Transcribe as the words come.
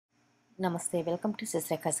Namaste, welcome to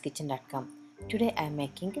sisterkitchen.com. Today I am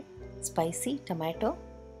making spicy tomato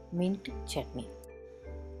mint chutney.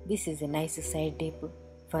 This is a nice side dip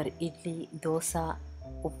for idly, dosa,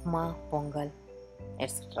 upma, pongal,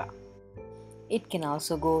 etc. It can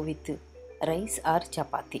also go with rice or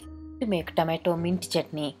chapati. To make tomato mint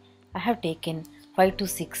chutney, I have taken 5 to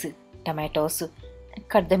 6 tomatoes and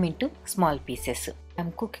cut them into small pieces. I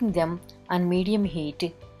am cooking them on medium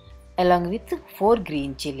heat along with 4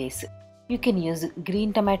 green chilies. You can use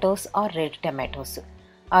green tomatoes or red tomatoes,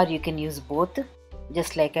 or you can use both,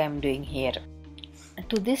 just like I am doing here.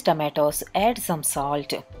 To these tomatoes, add some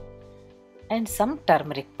salt and some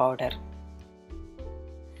turmeric powder.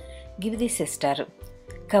 Give this a stir,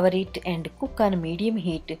 cover it and cook on medium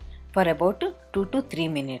heat for about 2 to 3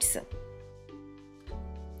 minutes.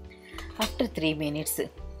 After 3 minutes,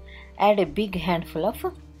 add a big handful of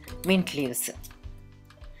mint leaves.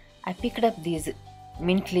 I picked up these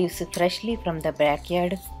mint leaves freshly from the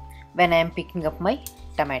backyard when I am picking up my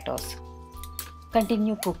tomatoes.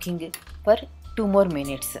 Continue cooking for 2 more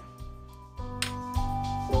minutes.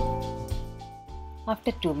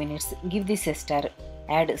 After 2 minutes, give this a stir,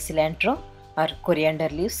 add cilantro or coriander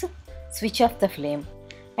leaves, switch off the flame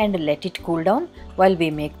and let it cool down while we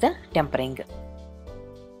make the tempering.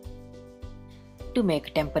 To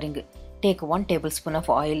make tempering, take 1 tablespoon of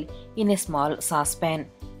oil in a small saucepan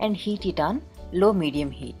and heat it on low-medium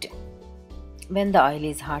heat. When the oil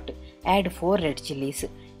is hot, add 4 red chilies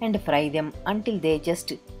and fry them until they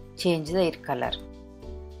just change their color.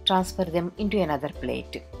 Transfer them into another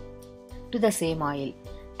plate. To the same oil,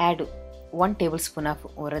 add 1 tablespoon of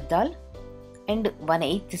urad dal and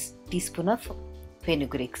 1/8 teaspoon of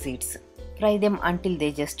fenugreek seeds. Fry them until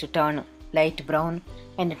they just turn light brown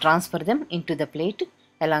and transfer them into the plate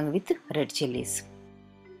along with red chilies.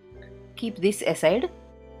 Keep this aside.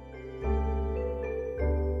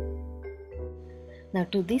 Now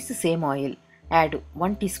to this same oil, add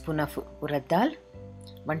 1 teaspoon of urad dal,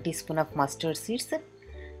 1 teaspoon of mustard seeds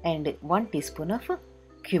and 1 teaspoon of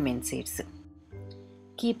cumin seeds.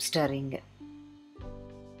 Keep stirring.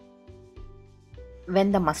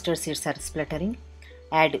 When the mustard seeds are spluttering,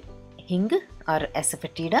 add hing or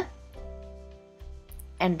asafoetida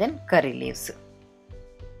and then curry leaves.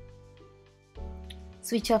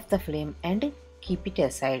 Switch off the flame and keep it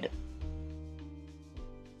aside.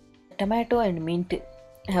 Tomato and mint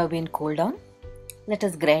have been cooled down. Let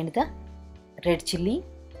us grind the red chilli,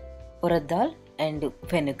 urad dal and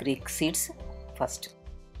fenugreek seeds first.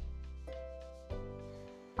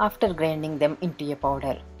 After grinding them into a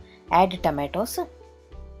powder, add tomatoes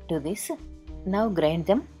to this. Now grind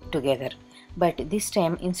them together, but this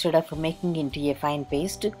time instead of making into a fine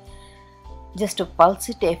paste, just pulse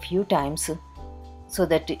it a few times so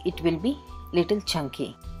that it will be little chunky.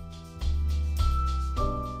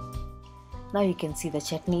 Now you can see the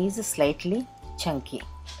chutney is slightly chunky.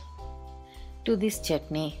 To this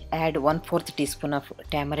chutney, add 1/4 teaspoon of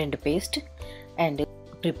tamarind paste and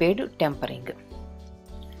prepared tempering.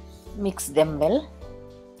 Mix them well.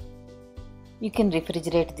 You can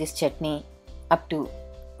refrigerate this chutney up to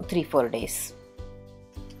 3-4 days.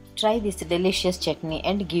 Try this delicious chutney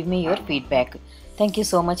and give me your feedback. Thank you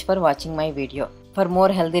so much for watching my video. For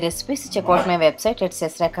more healthy recipes, check out my website at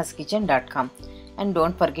sisterkitchen.com. And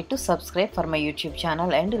don't forget to subscribe for my YouTube channel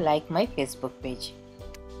and like my Facebook page.